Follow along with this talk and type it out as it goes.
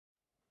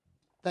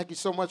Thank you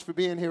so much for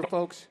being here,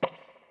 folks.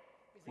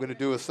 We're going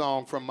to do a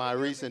song from my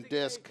recent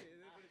disc.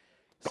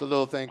 It's a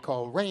little thing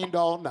called Rained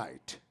All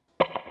Night.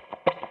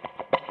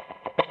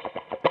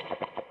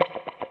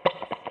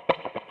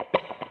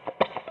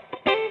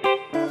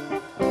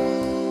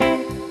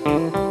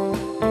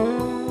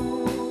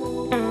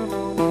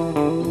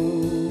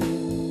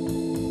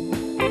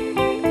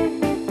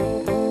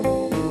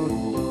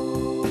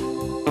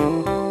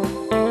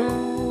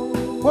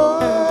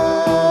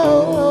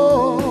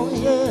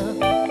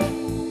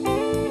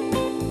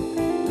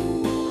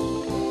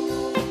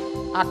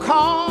 I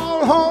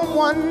called home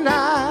one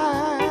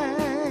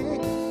night,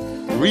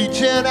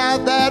 reaching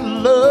out that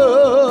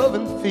love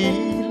and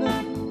feeling.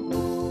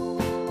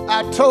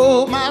 I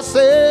told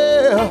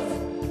myself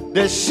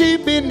that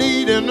she'd be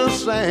needing the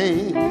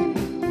same.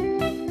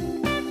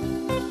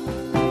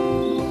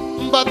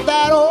 But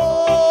that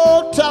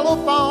old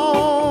telephone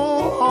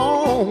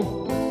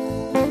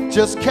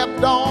just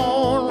kept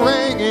on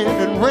ringing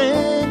and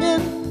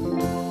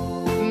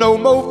ringing. No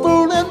more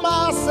fooling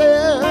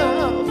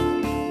myself,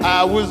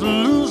 I was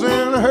losing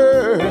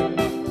her.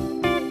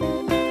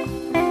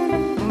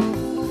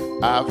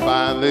 I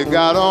finally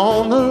got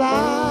on the line.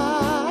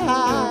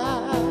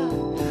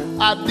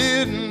 I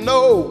didn't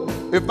know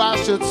if I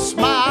should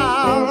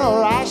smile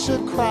or I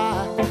should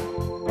cry.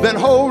 Then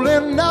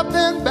holding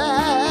nothing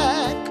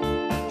back,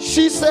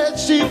 she said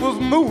she was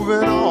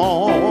moving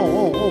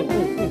on.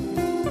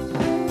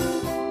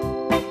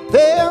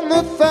 Then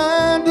the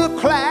thunder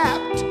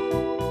clapped,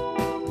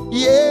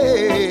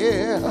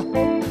 yeah.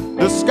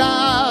 The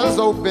skies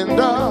opened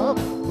up,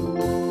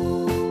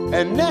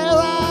 and there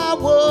I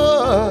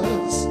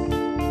was,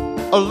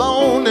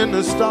 alone in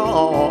the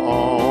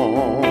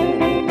storm.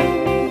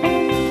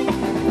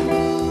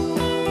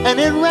 And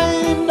it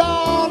rained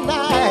all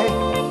night,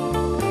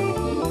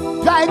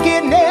 like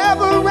it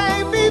never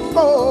rained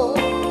before.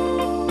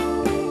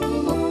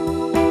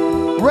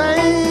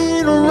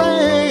 Rain,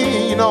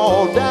 rain,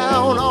 all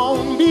down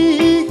on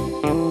me,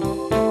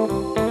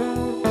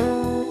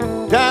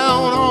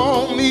 down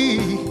on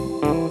me.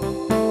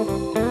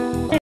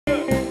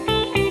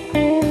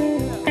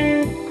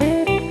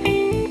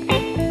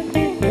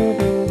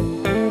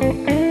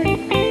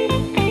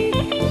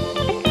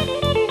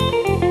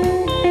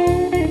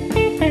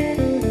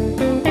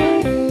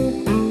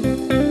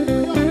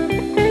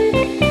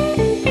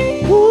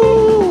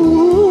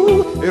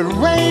 It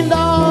rained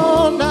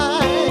all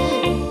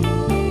night,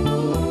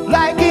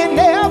 like it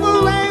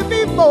never rained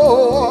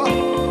before.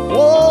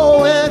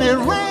 Oh, and it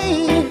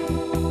rained,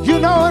 you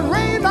know it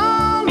rained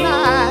all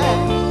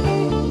night,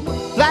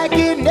 like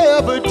it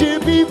never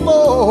did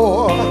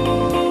before.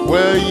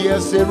 Well,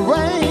 yes, it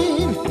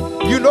rained,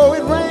 you know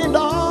it rained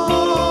all